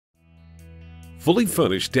Fully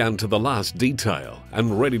furnished down to the last detail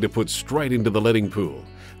and ready to put straight into the letting pool,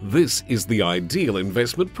 this is the ideal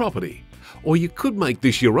investment property. Or you could make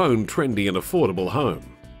this your own trendy and affordable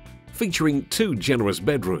home. Featuring 2 generous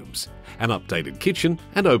bedrooms, an updated kitchen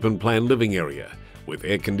and open-plan living area, with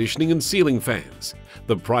air conditioning and ceiling fans,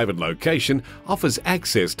 the private location offers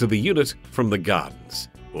access to the unit from the gardens.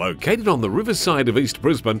 Located on the riverside of East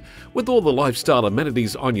Brisbane, with all the lifestyle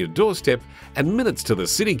amenities on your doorstep and minutes to the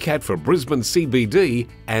city cat for Brisbane CBD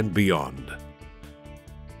and beyond.